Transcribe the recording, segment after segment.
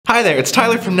Hi there, it's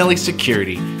Tyler from Nelly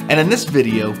Security, and in this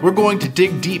video, we're going to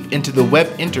dig deep into the web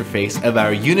interface of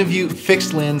our Uniview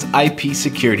fixed lens IP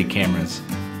security cameras.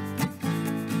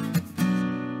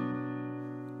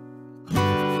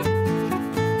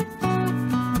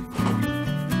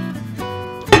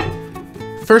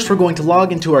 First, we're going to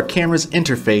log into our camera's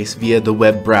interface via the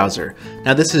web browser.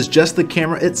 Now this is just the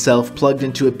camera itself plugged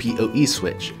into a PoE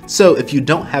switch. So if you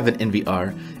don't have an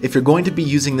NVR, if you're going to be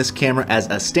using this camera as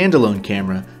a standalone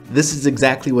camera, this is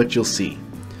exactly what you'll see.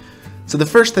 So the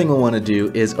first thing we'll want to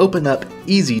do is open up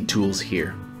Easy Tools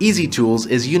here. Easy Tools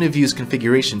is Uniview's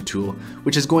configuration tool,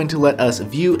 which is going to let us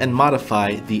view and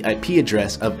modify the IP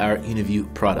address of our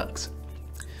Uniview products.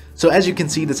 So as you can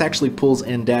see, this actually pulls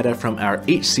in data from our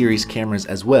H-series cameras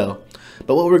as well,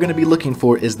 but what we're going to be looking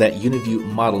for is that Uniview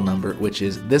model number, which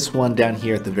is this one down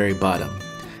here at the very bottom,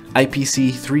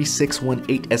 IPC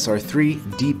 3618SR3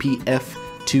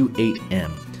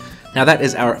 DPF28M. Now that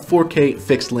is our 4K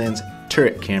fixed lens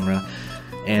turret camera,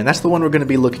 and that's the one we're going to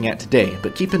be looking at today,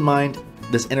 but keep in mind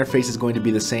this interface is going to be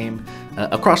the same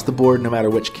across the board no matter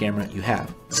which camera you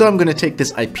have. So I'm going to take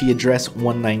this IP address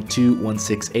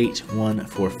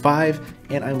 192.168.145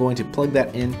 and I'm going to plug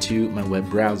that into my web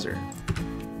browser.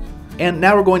 And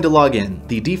now we're going to log in.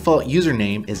 The default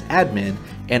username is admin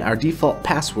and our default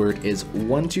password is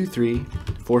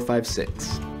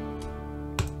 123456.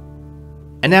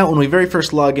 And now when we very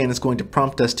first log in, it's going to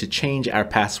prompt us to change our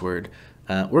password.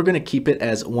 We're going to keep it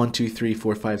as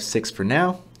 123456 for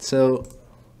now, so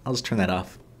I'll just turn that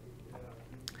off.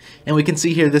 And we can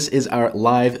see here this is our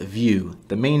live view,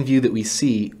 the main view that we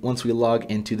see once we log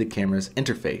into the camera's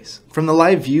interface. From the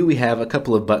live view, we have a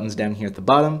couple of buttons down here at the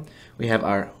bottom. We have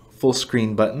our full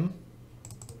screen button.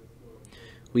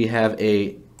 We have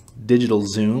a digital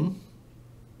zoom.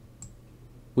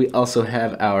 We also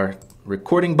have our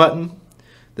recording button.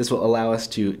 This will allow us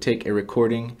to take a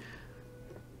recording.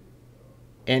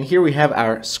 And here we have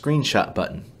our screenshot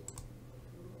button,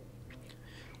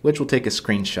 which will take a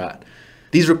screenshot.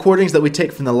 These recordings that we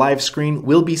take from the live screen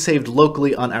will be saved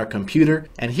locally on our computer,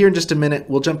 and here in just a minute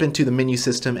we'll jump into the menu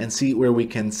system and see where we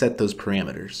can set those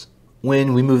parameters.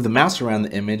 When we move the mouse around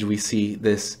the image, we see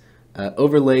this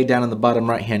overlay down in the bottom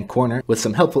right hand corner with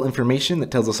some helpful information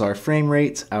that tells us our frame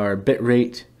rates, our bit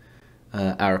rate,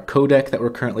 our codec that we're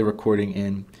currently recording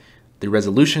in, the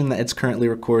resolution that it's currently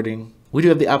recording. We do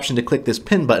have the option to click this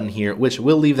pin button here, which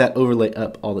will leave that overlay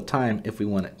up all the time if we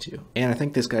want it to. And I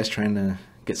think this guy's trying to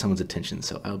get someone's attention,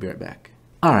 so I'll be right back.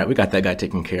 All right, we got that guy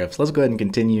taken care of, so let's go ahead and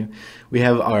continue. We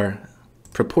have our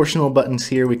proportional buttons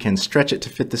here. We can stretch it to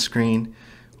fit the screen.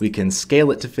 We can scale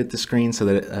it to fit the screen so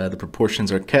that the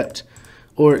proportions are kept,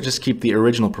 or just keep the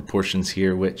original proportions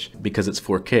here, which, because it's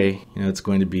 4K, it's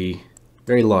going to be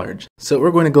very large. So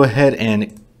we're going to go ahead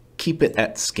and keep it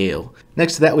at scale.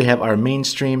 Next to that, we have our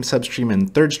mainstream, substream,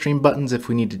 and third stream buttons if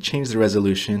we need to change the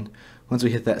resolution. Once we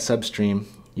hit that substream,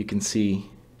 you can see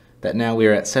that now we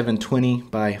are at 720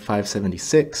 by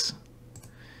 576.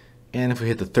 And if we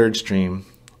hit the third stream,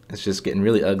 it's just getting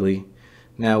really ugly.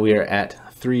 Now we are at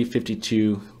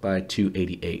 352 by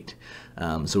 288.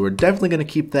 So we're definitely going to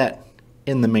keep that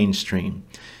in the mainstream.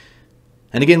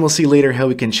 And again, we'll see later how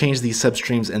we can change these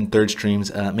substreams and third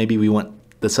streams. Maybe we want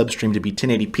the substream to be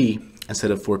 1080p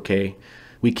instead of 4K.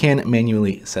 We can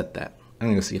manually set that. I'm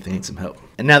gonna go see if they need some help.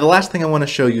 And now the last thing I want to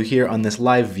show you here on this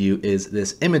live view is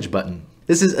this image button.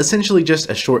 This is essentially just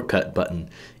a shortcut button.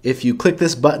 If you click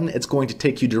this button, it's going to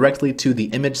take you directly to the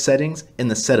image settings in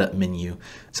the setup menu.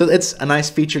 So it's a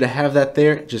nice feature to have that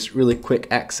there, just really quick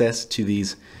access to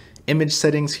these image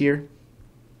settings here.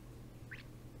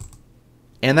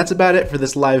 And that's about it for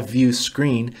this live view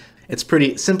screen. It's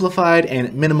pretty simplified and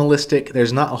minimalistic.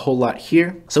 There's not a whole lot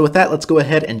here. So with that, let's go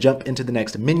ahead and jump into the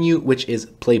next menu, which is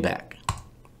playback.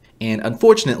 And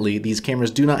unfortunately, these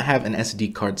cameras do not have an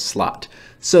SD card slot.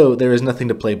 So there is nothing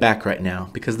to play back right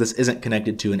now because this isn't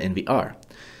connected to an NVR.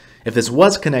 If this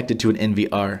was connected to an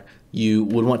NVR, you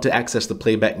would want to access the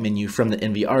playback menu from the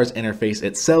NVR's interface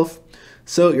itself.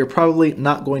 So you're probably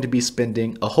not going to be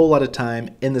spending a whole lot of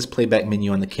time in this playback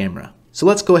menu on the camera. So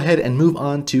let's go ahead and move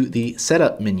on to the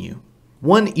setup menu.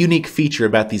 One unique feature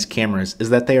about these cameras is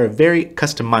that they are very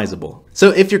customizable. So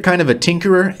if you're kind of a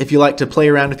tinkerer, if you like to play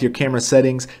around with your camera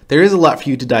settings, there is a lot for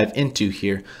you to dive into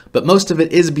here, but most of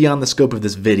it is beyond the scope of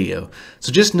this video.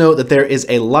 So just know that there is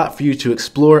a lot for you to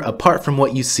explore apart from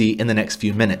what you see in the next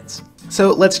few minutes.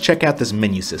 So let's check out this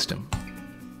menu system.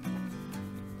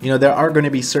 There are going to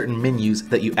be certain menus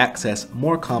that you access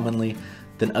more commonly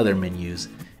than other menus.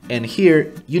 And here,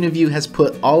 Uniview has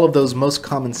put all of those most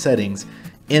common settings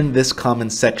in this common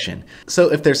section.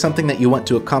 So if there's something that you want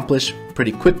to accomplish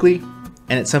pretty quickly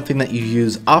and it's something that you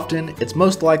use often, it's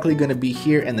most likely going to be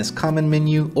here in this common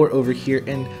menu or over here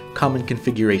in common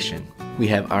configuration. We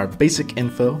have our basic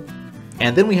info,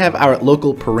 and then we have our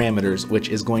local parameters, which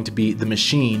is going to be the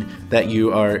machine that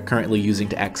you are currently using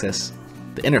to access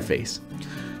the interface.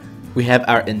 We have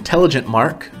our intelligent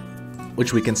mark,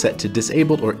 which we can set to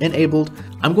disabled or enabled.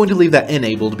 I'm going to leave that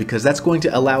enabled because that's going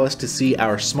to allow us to see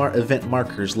our smart event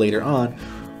markers later on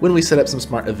when we set up some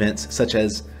smart events such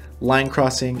as line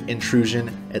crossing,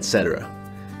 intrusion, etc.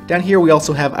 Down here we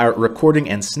also have our recording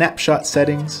and snapshot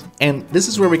settings, and this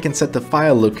is where we can set the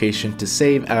file location to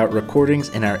save our recordings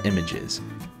and our images.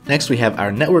 Next we have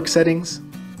our network settings,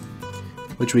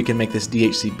 which we can make this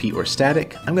DHCP or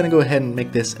static. I'm going to go ahead and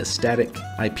make this a static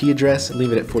IP address and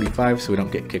leave it at 45 so we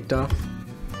don't get kicked off.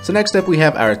 So next up we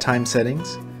have our time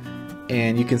settings,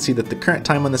 and you can see that the current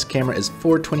time on this camera is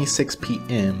 4:26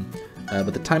 p.m.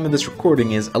 But the time of this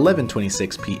recording is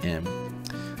 11:26 p.m.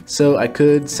 So I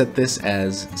could set this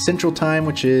as Central Time,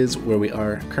 which is where we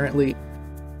are currently,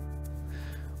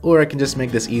 or I can just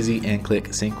make this easy and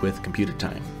click Sync with Computer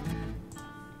Time.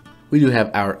 We do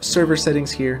have our server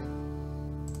settings here,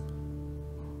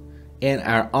 and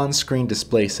our on-screen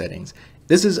display settings.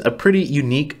 This is a pretty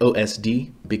unique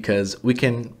OSD because we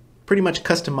can pretty much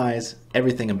customize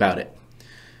everything about it.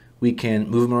 We can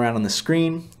move them around on the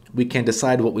screen, we can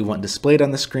decide what we want displayed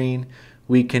on the screen,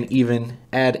 we can even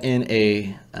add in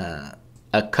a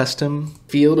custom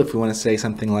field if we want to say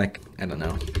something like, I don't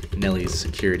know, Nelly's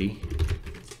security.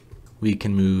 We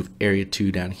can move area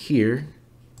 2 down here.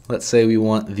 Let's say we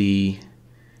want the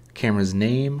camera's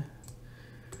name.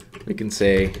 We can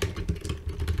say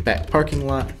back parking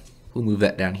lot. We'll move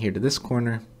that down here to this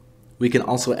corner. We can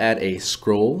also add a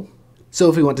scroll. So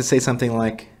if we want to say something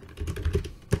like,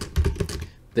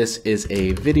 this is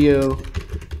a video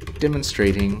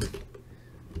demonstrating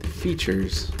the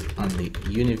features on the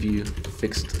Uniview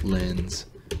fixed lens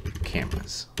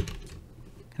cameras.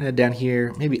 Kind of down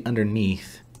here, maybe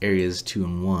underneath areas 2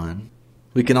 and 1.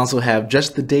 We can also have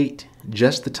just the date,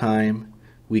 just the time.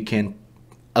 We can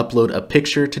upload a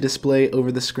picture to display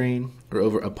over the screen or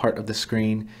over a part of the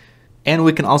screen. And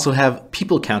we can also have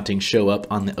people counting show up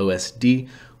on the OSD,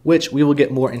 which we will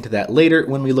get more into that later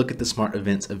when we look at the smart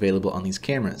events available on these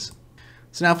cameras.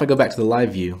 So now if I go back to the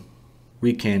live view,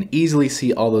 we can easily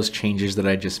see all those changes that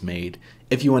I just made.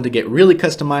 If you want to get really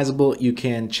customizable, you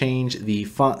can change the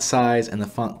font size and the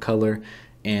font color,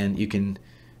 and you can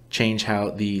change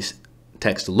how the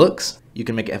text looks. You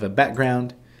can make it have a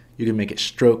background, you can make it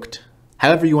stroked.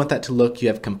 However you want that to look, you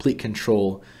have complete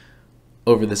control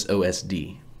over this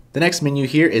OSD. The next menu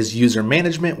here is user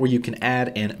management, where you can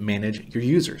add and manage your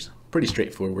users. Pretty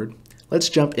straightforward. Let's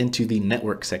jump into the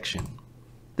network section.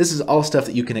 This is all stuff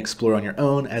that you can explore on your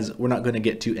own, as we're not going to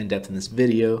get too in-depth in this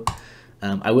video.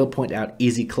 I will point out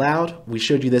Easy Cloud. We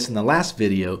showed you this in the last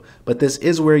video, but this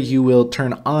is where you will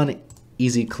turn on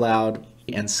Easy Cloud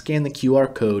and scan the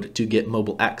QR code to get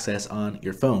mobile access on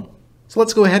your phone. So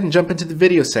let's go ahead and jump into the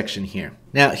video section here.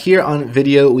 Now here on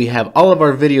video, we have all of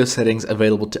our video settings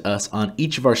available to us on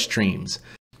each of our streams.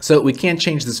 So we can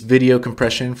change this video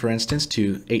compression, for instance,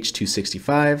 to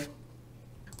H.265.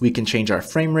 We can change our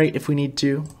frame rate if we need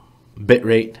to,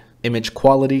 bitrate, image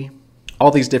quality,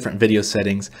 all these different video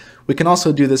settings. We can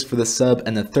also do this for the sub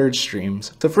and the third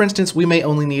streams. So for instance, we may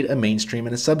only need a main stream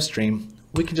and a sub stream.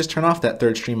 We can just turn off that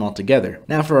third stream altogether.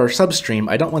 Now for our sub stream,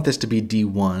 I don't want this to be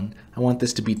D1. I want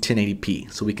this to be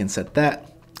 1080p. So we can set that.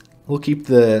 We'll keep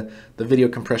the video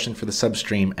compression for the sub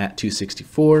stream at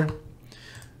 264.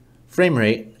 Frame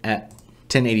rate at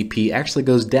 1080p actually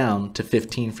goes down to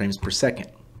 15 frames per second,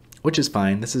 which is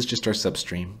fine. This is just our sub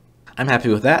stream. I'm happy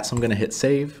with that, so I'm going to hit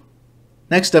save.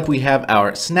 Next up, we have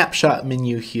our snapshot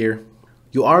menu here.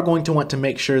 You are going to want to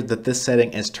make sure that this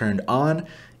setting is turned on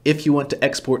if you want to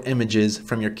export images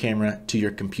from your camera to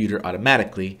your computer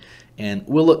automatically, and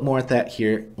we'll look more at that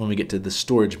here when we get to the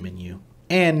storage menu.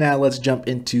 And now let's jump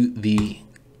into the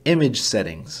image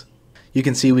settings. You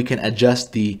can see we can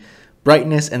adjust the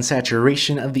brightness and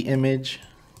saturation of the image,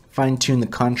 fine-tune the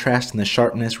contrast and the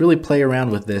sharpness, really play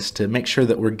around with this to make sure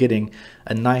that we're getting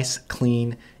a nice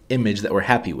clean image that we're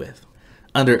happy with.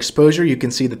 Under exposure, you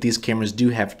can see that these cameras do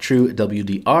have true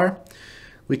WDR.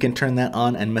 We can turn that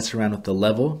on and mess around with the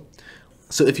level.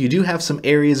 So if you do have some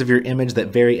areas of your image that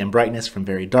vary in brightness from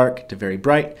very dark to very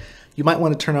bright, you might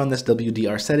want to turn on this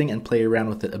WDR setting and play around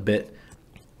with it a bit.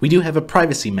 We do have a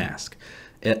privacy mask.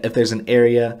 If there's an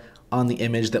area on the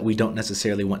image that we don't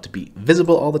necessarily want to be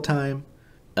visible all the time,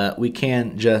 we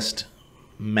can just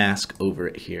mask over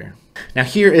it here. Now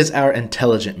here is our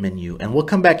intelligent menu, and we'll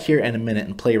come back here in a minute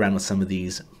and play around with some of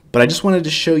these. But I just wanted to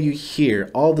show you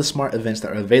here all the smart events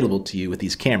that are available to you with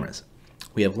these cameras.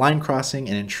 We have line crossing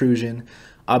and intrusion,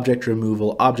 object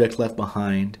removal, object left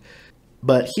behind.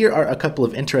 But here are a couple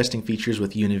of interesting features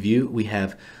with Uniview. We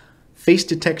have face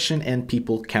detection and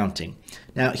people counting.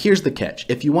 Now here's the catch.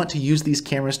 If you want to use these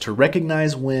cameras to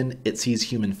recognize when it sees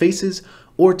human faces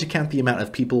or to count the amount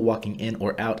of people walking in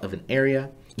or out of an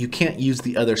area, you can't use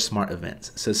the other smart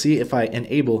events. So see, if I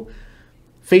enable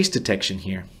face detection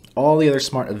here, all the other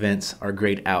smart events are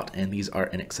grayed out and these are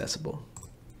inaccessible.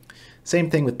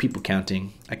 Same thing with people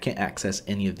counting. I can't access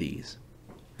any of these.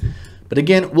 But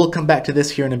again, we'll come back to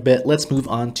this here in a bit. Let's move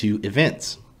on to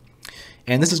events.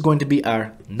 And this is going to be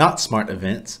our not smart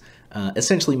events,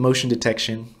 essentially motion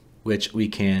detection, which we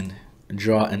can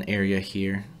draw an area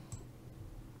here,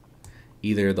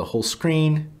 either the whole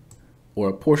screen or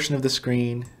a portion of the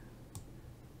screen.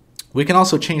 We can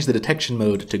also change the detection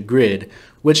mode to grid,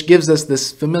 which gives us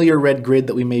this familiar red grid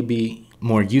that we may be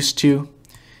more used to.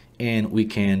 And we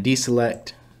can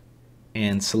deselect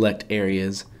and select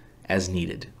areas as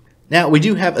needed. Now we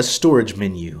do have a storage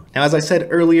menu. Now as I said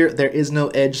earlier, there is no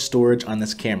edge storage on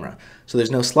this camera. So there's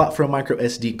no slot for a micro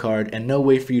SD card and no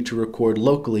way for you to record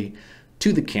locally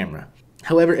to the camera.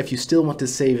 However, if you still want to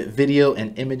save video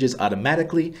and images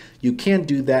automatically, you can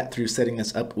do that through setting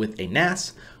this up with a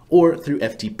NAS or through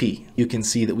FTP. You can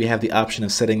see that we have the option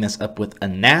of setting this up with a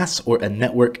NAS or a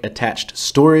network attached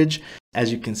storage. As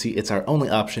you can see, it's our only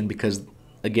option because,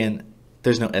 again,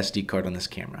 there's no SD card on this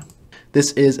camera.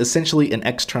 This is essentially an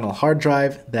external hard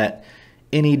drive that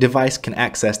any device can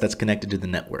access that's connected to the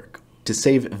network. To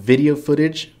save video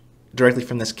footage directly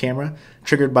from this camera,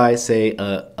 triggered by, say,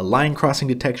 a line crossing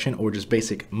detection or just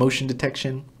basic motion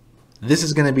detection, this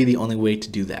is going to be the only way to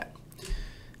do that.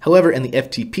 However, in the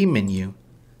FTP menu,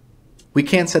 we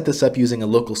can set this up using a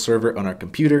local server on our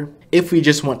computer if we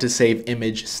just want to save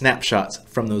image snapshots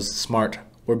from those smart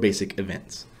or basic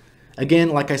events. Again,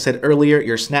 like I said earlier,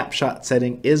 your snapshot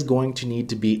setting is going to need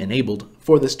to be enabled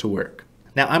for this to work.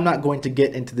 Now, I'm not going to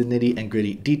get into the nitty and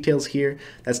gritty details here.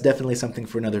 That's definitely something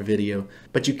for another video,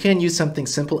 but you can use something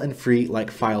simple and free like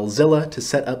FileZilla to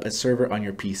set up a server on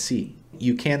your PC.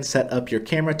 You can set up your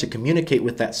camera to communicate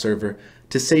with that server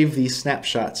to save these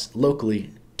snapshots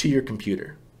locally to your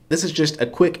computer. This is just a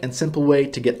quick and simple way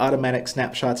to get automatic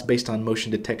snapshots based on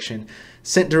motion detection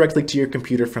sent directly to your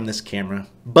computer from this camera,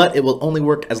 but it will only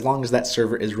work as long as that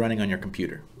server is running on your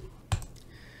computer.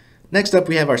 Next up,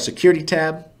 we have our security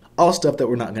tab, all stuff that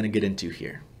we're not going to get into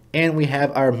here. And we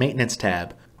have our maintenance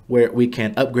tab, where we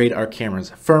can upgrade our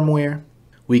camera's firmware,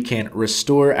 we can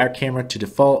restore our camera to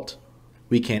default,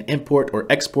 we can import or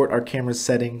export our camera's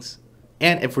settings,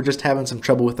 and if we're just having some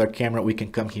trouble with our camera, we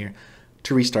can come here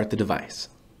to restart the device.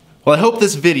 Well, I hope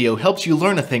this video helps you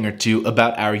learn a thing or two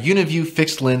about our Uniview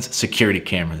fixed lens security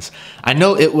cameras. I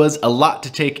know it was a lot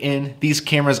to take in. These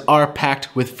cameras are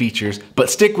packed with features,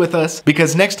 but stick with us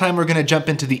because next time we're going to jump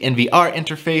into the NVR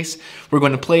interface, we're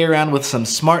going to play around with some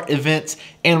smart events,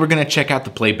 and we're going to check out the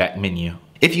playback menu.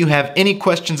 If you have any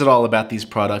questions at all about these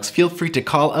products, feel free to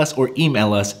call us or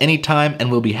email us anytime and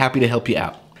we'll be happy to help you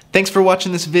out. Thanks for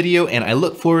watching this video, and I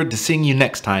look forward to seeing you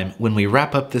next time when we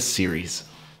wrap up this series.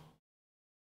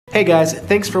 Hey guys,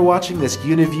 thanks for watching this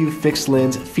Uniview fixed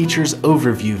lens features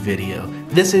overview video.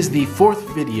 This is the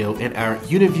 4th video in our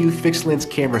Uniview fixed lens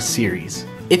camera series.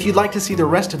 If you'd like to see the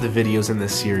rest of the videos in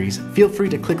this series, feel free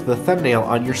to click the thumbnail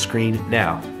on your screen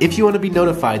now. If you want to be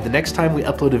notified the next time we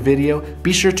upload a video,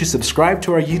 be sure to subscribe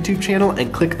to our YouTube channel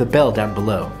and click the bell down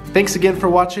below. Thanks again for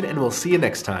watching, and we'll see you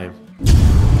next time.